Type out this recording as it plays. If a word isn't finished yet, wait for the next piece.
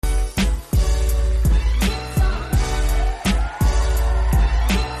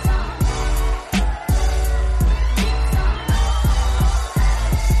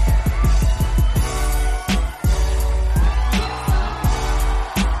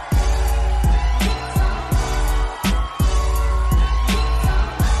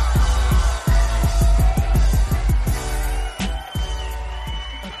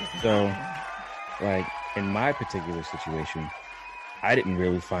my particular situation, I didn't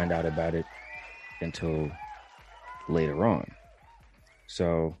really find out about it until later on.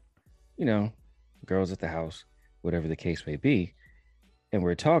 So, you know, girls at the house, whatever the case may be, and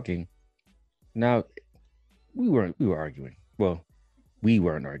we're talking. Now, we were arguing. Well, we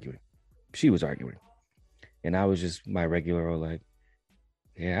weren't arguing. She was arguing. And I was just my regular old like,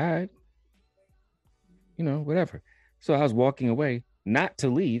 yeah, all right. You know, whatever. So I was walking away, not to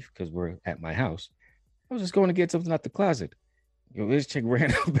leave because we're at my house. I was just going to get something out the closet. Yo, this chick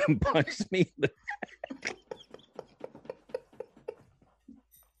ran up and punched me in the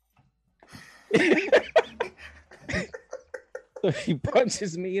So she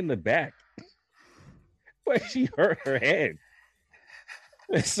punches me in the back, but she hurt her head.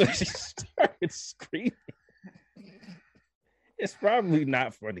 So she started screaming. It's probably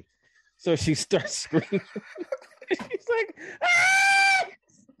not funny. So she starts screaming. She's like, ah!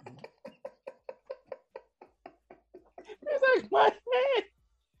 It's like, my head.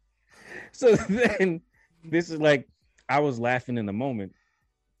 So then this is like, I was laughing in the moment.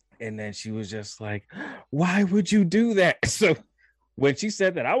 And then she was just like, why would you do that? So when she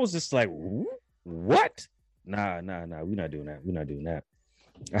said that, I was just like, what? Nah. We're not doing that.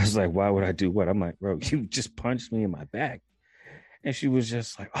 I was like, why would I do what? I'm like, bro, you just punched me in my back. And she was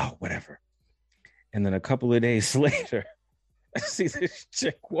just like, oh, whatever. And then a couple of days later, I see this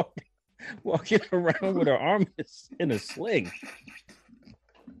chick walking around with her arm in a sling.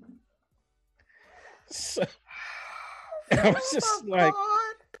 So, and I was just like,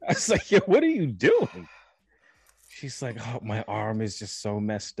 I was like, yo, what are you doing? She's like, oh, my arm is just so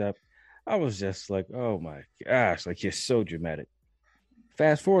messed up. I was just like, oh my gosh, like you're so dramatic.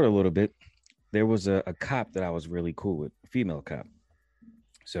 Fast forward a little bit, there was a cop that I was really cool with, a female cop.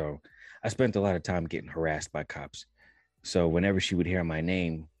 So I spent a lot of time getting harassed by cops. So whenever she would hear my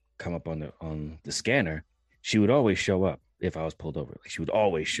name come up on the scanner, she would always show up if I was pulled over. Like she would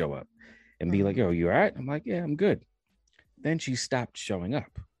always show up and be like, yo, you all right? I'm like, yeah, I'm good. Then she stopped showing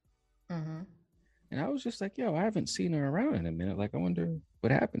up. Mm-hmm. And I was just like, yo, I haven't seen her around in a minute. Like, I wonder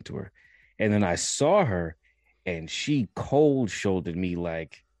what happened to her. And then I saw her and she cold shouldered me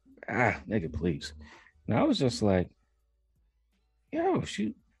like, nigga, please. And I was just like, yo,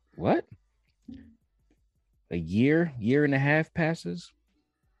 what? A year and a half passes.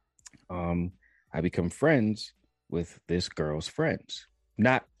 I become friends with this girl's friends.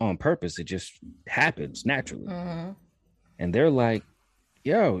 Not on purpose. It just happens naturally. Mm-hmm. And they're like,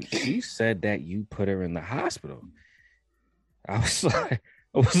 yo, she said that you put her in the hospital. I was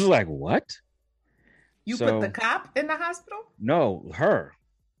like, what? You put the cop in the hospital? No, her.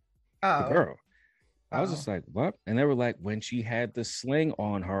 Oh. The girl. I was just like, what? And they were like, when she had the sling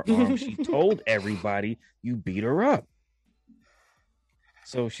on her arm, she told everybody you beat her up.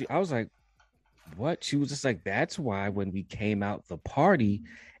 So I was like, what? She was just like, that's why when we came out the party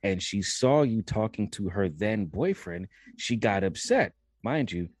and she saw you talking to her then boyfriend, she got upset.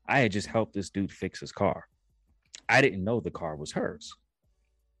 Mind you, I had just helped this dude fix his car. I didn't know the car was hers.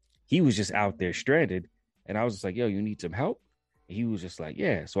 He was just out there stranded. And I was just like, yo, you need some help? And he was just like,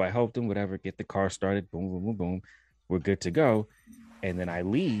 yeah. So I helped him, whatever, get the car started. Boom, boom, boom, boom. We're good to go. And then I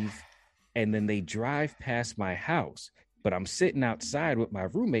leave. And then they drive past my house. But I'm sitting outside with my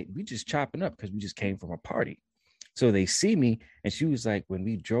roommate. We just chopping up because we just came from a party. So they see me. And she was like, when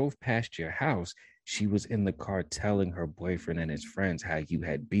we drove past your house, she was in the car telling her boyfriend and his friends how you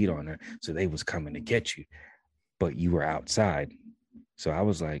had beat on her. So they was coming to get you. But you were outside. So I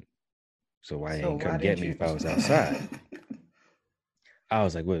was like, so why didn't you come get me if I was outside? I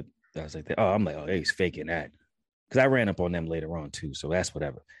was like, what? I was like, I'm like, oh, he's faking that. Because I ran up on them later on too. So that's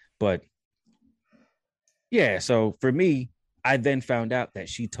whatever. But yeah, so for me, I then found out that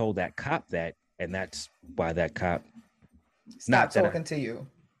she told that cop that, and that's why that cop stopped talking to you.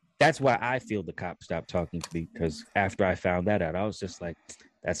 That's why I feel the cop stopped talking to me, because after I found that out, I was just like,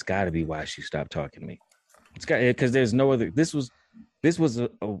 that's got to be why she stopped talking to me. It's got, because there's no other. This was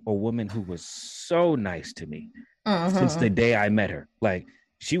a woman who was so nice to me since the day I met her. Like,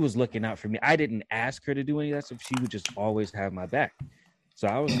 she was looking out for me. I didn't ask her to do any of that stuff. She would just always have my back. So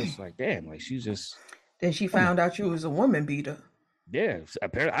I was just like, damn, like she's just. Then she found out you was a woman beater. Yeah,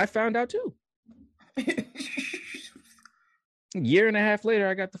 apparently I found out too. A year and a half later,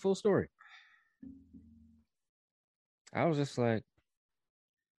 I got the full story. I was just like,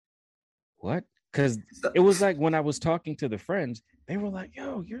 what? Because it was like when I was talking to the friends, they were like,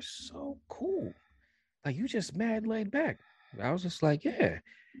 yo, you're so cool. Like, you just mad laid back. I was just like, yeah.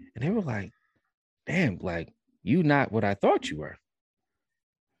 And they were like, damn, like, you not what I thought you were.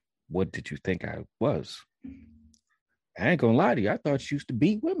 What did you think I was? I ain't gonna lie to you. I thought you used to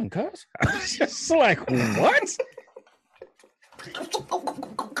beat women, cuz. I was just like, what?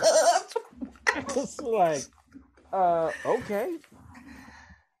 I was like, okay.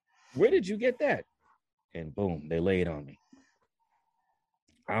 Where did you get that? And boom, they laid on me.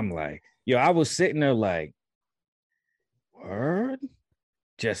 I'm like, yo, I was sitting there like, word?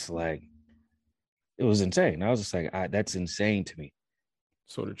 Just like, it was insane. I was just like, that's insane to me.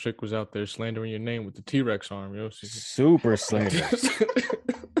 So the chick was out there slandering your name with the T-Rex arm, yo. Super slander.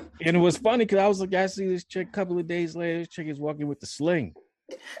 And it was funny because I was like, I see this chick a couple of days later, this chick is walking with the sling.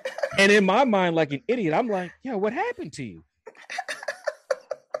 And in my mind, like an idiot, I'm like, yo, what happened to you?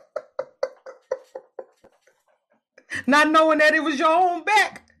 Not knowing that it was your own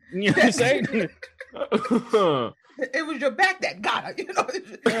back. You know what I'm saying? It was your back that got her. You know,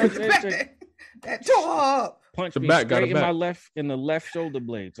 it was your back that tore her up. Punched me straight in the left shoulder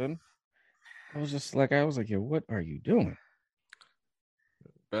blades. Huh? I was like, yo, what are you doing?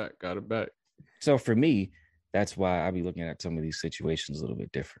 Got it back. So for me, that's why I be looking at some of these situations a little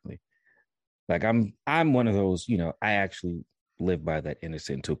bit differently. Like I'm one of those, you know, I actually live by that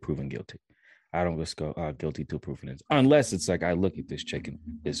innocent until proven guilty. I don't just go guilty till proven innocent. Unless it's like I look at this chick and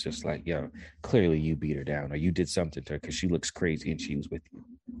it's just like, yo, clearly you beat her down or you did something to her because she looks crazy and she was with you.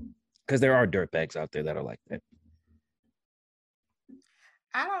 Because there are dirtbags out there that are like that.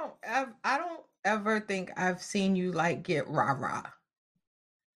 I don't ever think I've seen you like get rah-rah.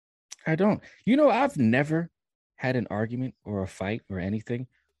 I don't. You know, I've never had an argument or a fight or anything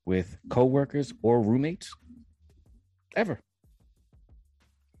with coworkers or roommates. Ever.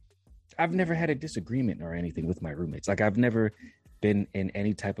 I've never had a disagreement or anything with my roommates. Like I've never been in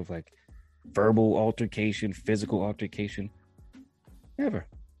any type of like verbal altercation, physical altercation. Never.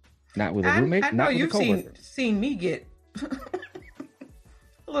 Not with a roommate. I know not with you've a coworker. seen me get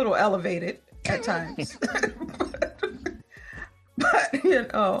a little elevated at times. but you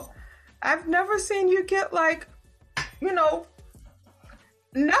know, I've never seen you get like, you know,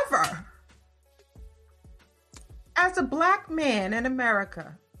 never. As a Black man in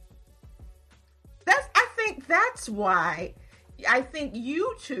America, I think that's why I think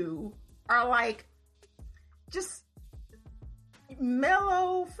you two are like just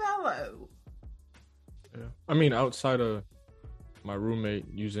mellow fellow. Yeah. I mean, outside of my roommate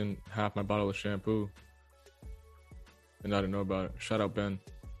using half my bottle of shampoo and I didn't know about it. Shout out, Ben.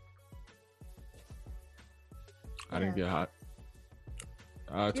 I didn't get hot.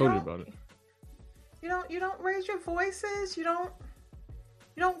 I told you about it. You don't raise your voices. You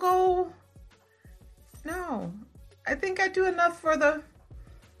don't go. No, I think I do enough for the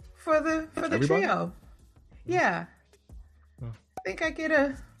trio. Yeah, I think I get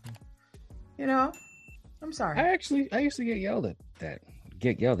I'm sorry. I used to get yelled at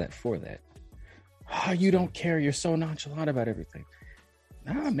for that. Oh, you don't care. You're so nonchalant about everything.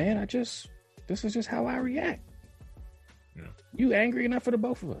 Nah, man. this is just how I react. Yeah. You angry enough for the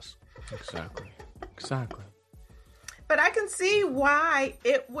both of us. Exactly. But I can see why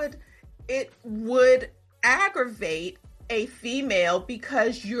it would aggravate a female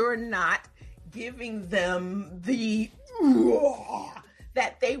because you're not giving them the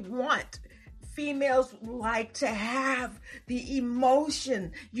that they want. Females like to have the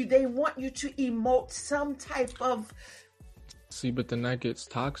emotion. They want you to emote some type of. See, but then that gets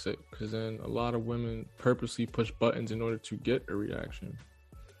toxic because then a lot of women purposely push buttons in order to get a reaction,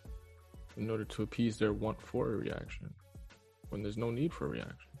 in order to appease their want for a reaction, when there's no need for a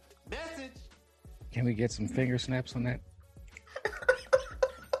reaction. Message. Can we get some finger snaps on that?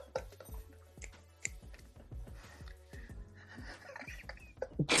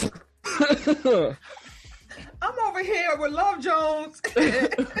 I'm over here with Love Jones and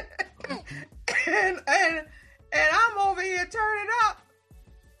I'm over here turning up.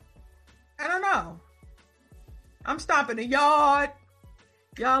 I don't know. I'm stomping the yard.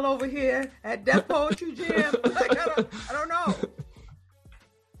 Y'all over here at Death Poetry Jam. Like, I don't know.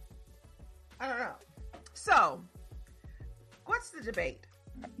 I don't know. So, what's the debate?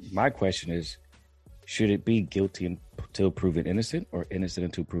 My question is, should it be guilty until proven innocent or innocent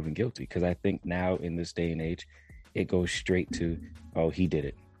until proven guilty? Because I think now in this day and age, it goes straight to, oh, he did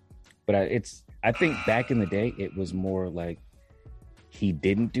it. But I think back in the day, it was more like he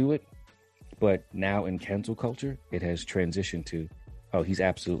didn't do it. But now in cancel culture, it has transitioned to, oh, he's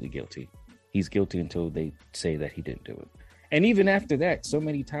absolutely guilty. He's guilty until they say that he didn't do it. And even after that, so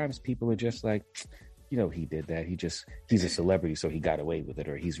many times people are just like, you know, he did that. He's a celebrity, so he got away with it.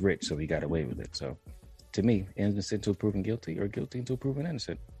 Or he's rich, so he got away with it. So to me, innocent until proven guilty or guilty until proven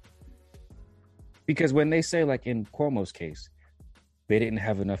innocent. Because when they say, like in Cuomo's case, they didn't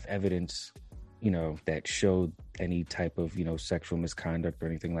have enough evidence that showed any type of, sexual misconduct or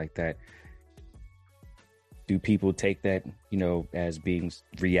anything like that, do people take that, as being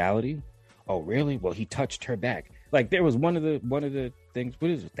reality? Oh, really? Well, he touched her back. Like there was one of the things,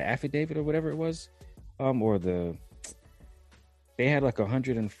 what is it, the affidavit or whatever it was? Or they had like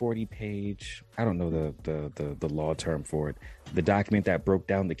 140 page, I don't know the law term for it. The document that broke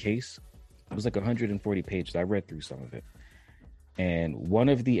down the case, it was like 140 pages. I read through some of it. And one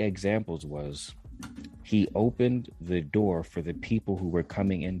of the examples was he opened the door for the people who were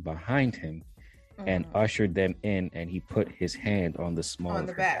coming in behind him and ushered them in, and he put his hand on the small of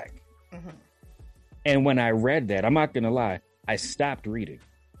her back. And when I read that, I'm not gonna lie, I stopped reading.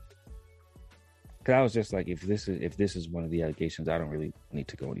 Because I was just like, if this is one of the allegations, I don't really need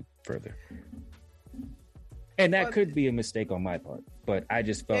to go any further. And that could be a mistake on my part, but I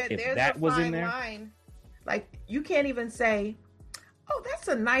just felt if that was in there, line. Like you can't even say, "Oh, that's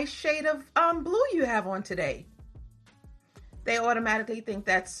a nice shade of blue you have on today." They automatically think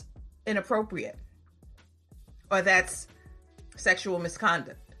that's inappropriate or that's sexual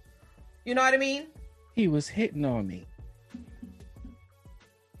misconduct. You know what I mean? He was hitting on me.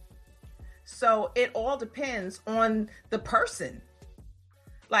 So it all depends on the person.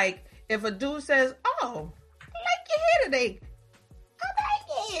 Like if a dude says, "Oh, I like your hair today. I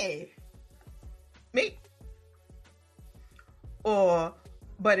like it." Me.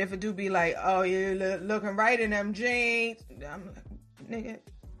 But if a dude be like, "Oh, you're looking right in them jeans," I'm like, nigga,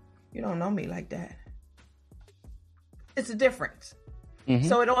 you don't know me like that. It's a difference.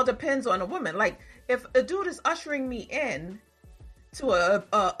 So it all depends on a woman. Like if a dude is ushering me in to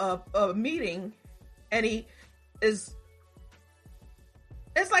a meeting and it's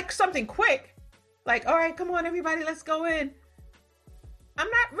like something quick, like, all right, come on everybody, let's go in. I'm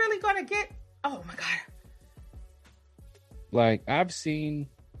not really gonna get, oh my God. Like I've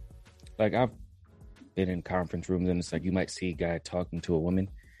been in conference rooms and it's like you might see a guy talking to a woman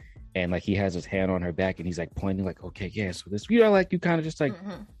and like he has his hand on her back and he's like pointing like, okay, yeah, so this, like you kind of just like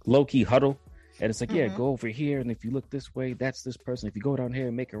low-key huddle. And it's like, yeah, go over here. And if you look this way, that's this person. If you go down here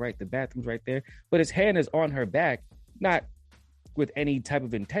and make it right, the bathroom's right there. But his hand is on her back, not with any type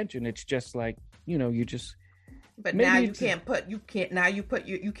of intention. It's just like, you just. But now you can't put your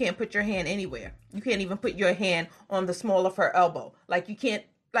hand anywhere. You can't even put your hand on the small of her elbow. Like you can't,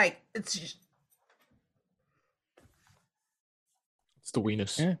 like it's just. It's the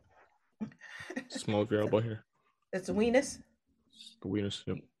weenus. Yeah. Small of your elbow here. It's the weenus? The weenus,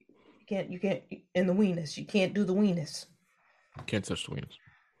 yep. You can't in the weenus. You can't do the weenus. Can't touch the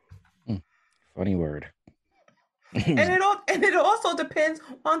weenus. Funny word. and it also depends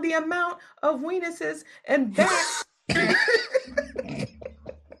on the amount of weenuses and backs.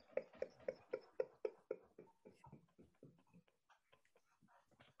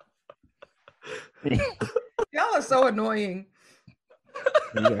 Y'all are so annoying.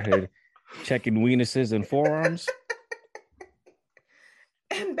 You got here checking weenuses and forearms.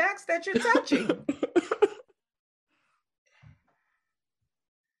 And backs that you're touching.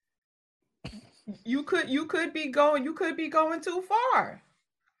 You could be going too far.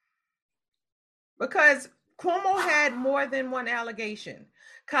 Because Cuomo had more than one allegation.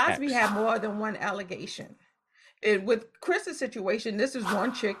 Cosby had more than one allegation. With Chris's situation, this is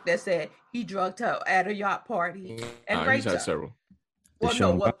one chick that said he drugged her at a yacht party and raped her. He's had several.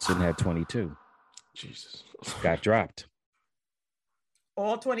 Deshaun Watson had 22. Jesus. Got dropped.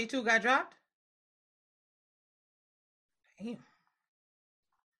 All 22 got dropped? Damn.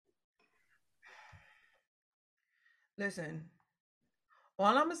 Listen,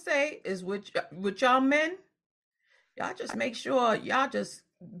 all I'm going to say is with y'all men, y'all just make sure y'all just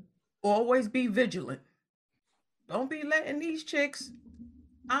always be vigilant. Don't be letting these chicks,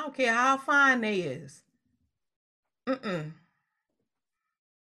 I don't care how fine they is.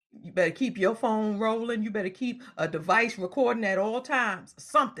 You better keep your phone rolling. You better keep a device recording at all times.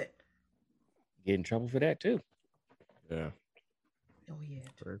 Something. Get in trouble for that too. Yeah. Oh yeah.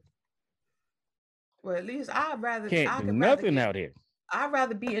 Right. Well, at least I'd rather nothing out here. I'd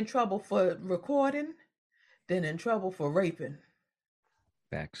rather be in trouble for recording than in trouble for raping.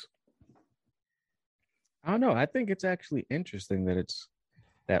 Facts. I don't know. I think it's actually interesting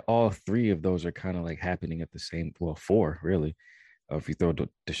that all three of those are kind of like happening at the same. Well, four really. If you throw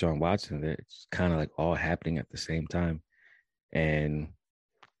Deshaun Watson there, it's kind of like all happening at the same time. And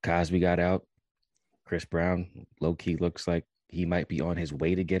Cosby got out. Chris Brown, low key, looks like he might be on his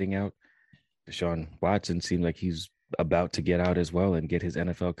way to getting out. Deshaun Watson seems like he's about to get out as well and get his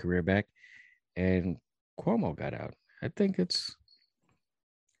NFL career back. And Cuomo got out. I think I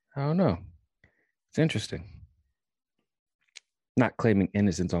don't know. It's interesting. Not claiming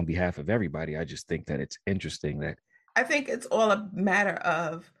innocence on behalf of everybody. I just think that it's interesting that I think it's all a matter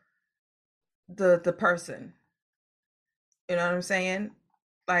of the person. You know what I'm saying?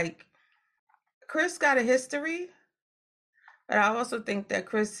 Like, Chris got a history, but I also think that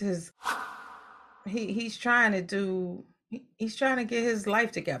Chris is he's trying to get his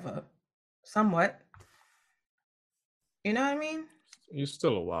life together somewhat. You know what I mean? He's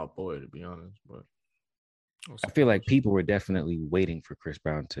still a wild boy, to be honest, but I feel like people were definitely waiting for Chris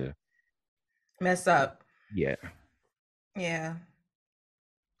Brown to mess up. Yeah.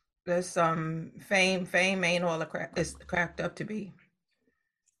 There's some fame ain't all it's cracked up to be.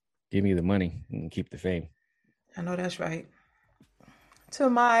 Give me the money and keep the fame. I know that's right. To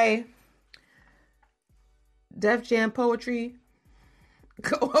my Def Jam Poetry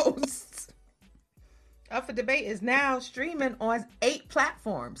co-hosts, Up4Debate is now streaming on 8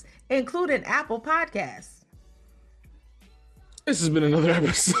 platforms, including Apple Podcasts. This has been another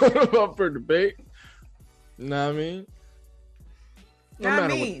episode of Up4Debate. You know what I mean? No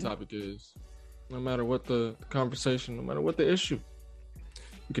matter what the topic is, no matter what the conversation, no matter what the issue,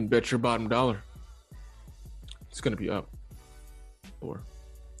 you can bet your bottom dollar it's going to be up or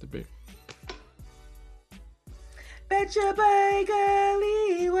debate. Bet your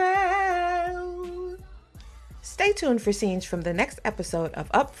bagely well. Stay tuned for scenes from the next episode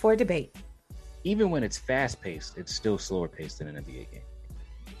of Up4Debate. Even when it's fast-paced, it's still slower paced than an NBA game.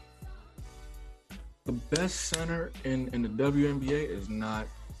 The best center in the WNBA is not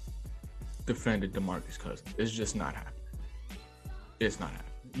defended DeMarcus Cousins. It's just not happening. It's not happening.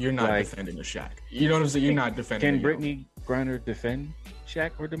 You're not defending a Shaq. You know what I'm saying? You're not defending. Can Brittany Griner defend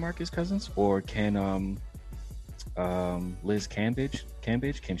Shaq or DeMarcus Cousins? Or can Liz Cambage,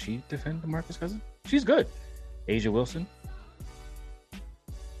 can she defend DeMarcus Cousins? She's good. Asia Wilson.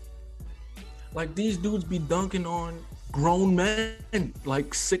 Like, these dudes be dunking on grown men, like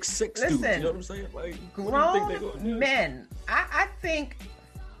 6'6" dudes. You know what I'm saying? Like, grown men. I think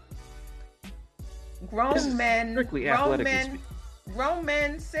grown men, strictly grown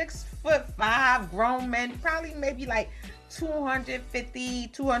men, 6'5", grown men, probably maybe like 250,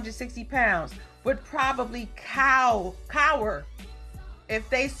 260 pounds, would probably cower if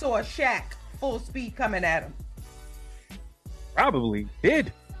they saw Shaq full speed coming at him. Probably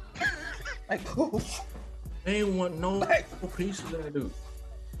did. Like, they ain't want no pieces of that dude.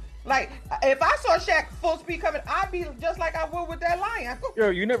 Like, if I saw Shaq full speed coming, I'd be just like I would with that lion. Yo,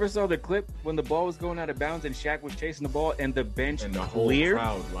 you never saw the clip when the ball was going out of bounds and Shaq was chasing the ball and the bench and the cleared?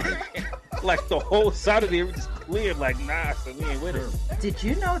 Whole crowd, like the whole side of the area just cleared, like, nah, so we ain't with it. Did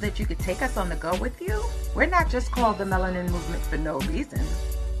you know that you could take us on the go with you? We're not just called the Melanin Movement for no reason.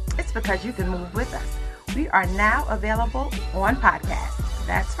 It's because you can move with us. We are now available on podcasts.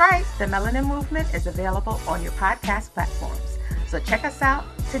 That's right, the Melanin Movement is available on your podcast platforms. So check us out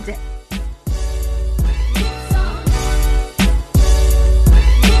today.